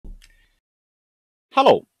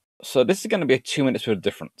Hello. So this is going to be a 2 minutes with a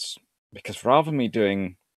difference, because rather than me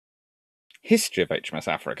doing history of HMS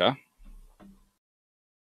Africa,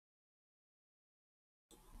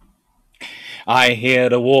 I hear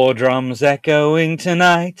the war drums echoing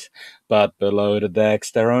tonight, but below the decks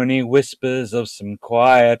there are only whispers of some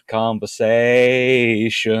quiet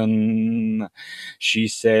conversation.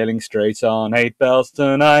 She's sailing straight on 8 bells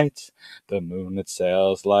tonight. The moon that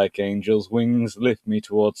sails like angels' wings lift me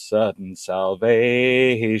towards certain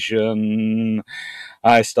salvation.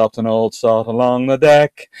 I stopped an old salt along the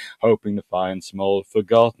deck, hoping to find some old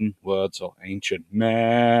forgotten words or ancient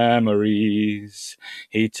memories.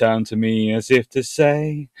 He turned to me as if to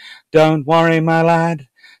say, "Don't worry, my lad,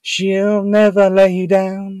 she'll never lay you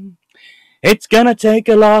down. It's gonna take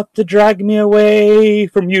a lot to drag me away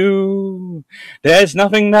from you. There's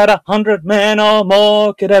nothing that 100 men or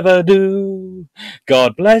more could ever do.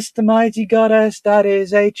 God bless the mighty goddess that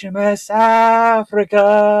is HMS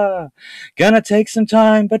Africa. Gonna take some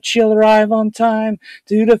time, but she'll arrive on time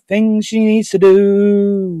to do the things she needs to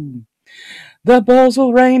do. The balls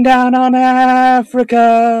will rain down on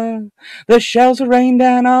Africa. The shells will rain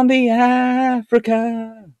down on the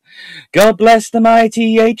Africa. God bless the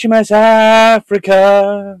mighty HMS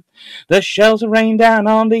Africa. The shells will rain down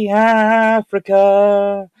on the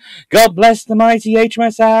Africa. God bless the mighty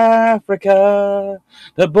HMS Africa.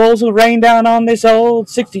 The balls will rain down on this old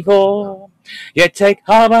 64. Yet take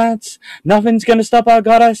heart, lads, nothing's gonna stop our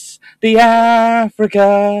goddess, the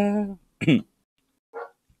Africa."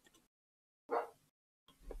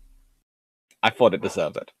 I thought it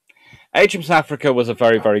deserved it. HMS Africa was a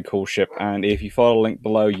very, very cool ship, and if you follow the link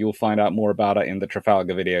below, you'll find out more about it in the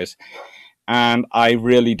Trafalgar videos. And I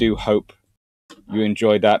really do hope you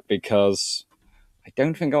enjoyed that, because I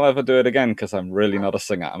don't think I'll ever do it again, because I'm really not a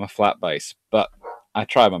singer. I'm a flat bass, but I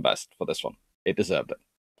tried my best for this one. It deserved it.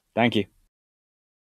 Thank you.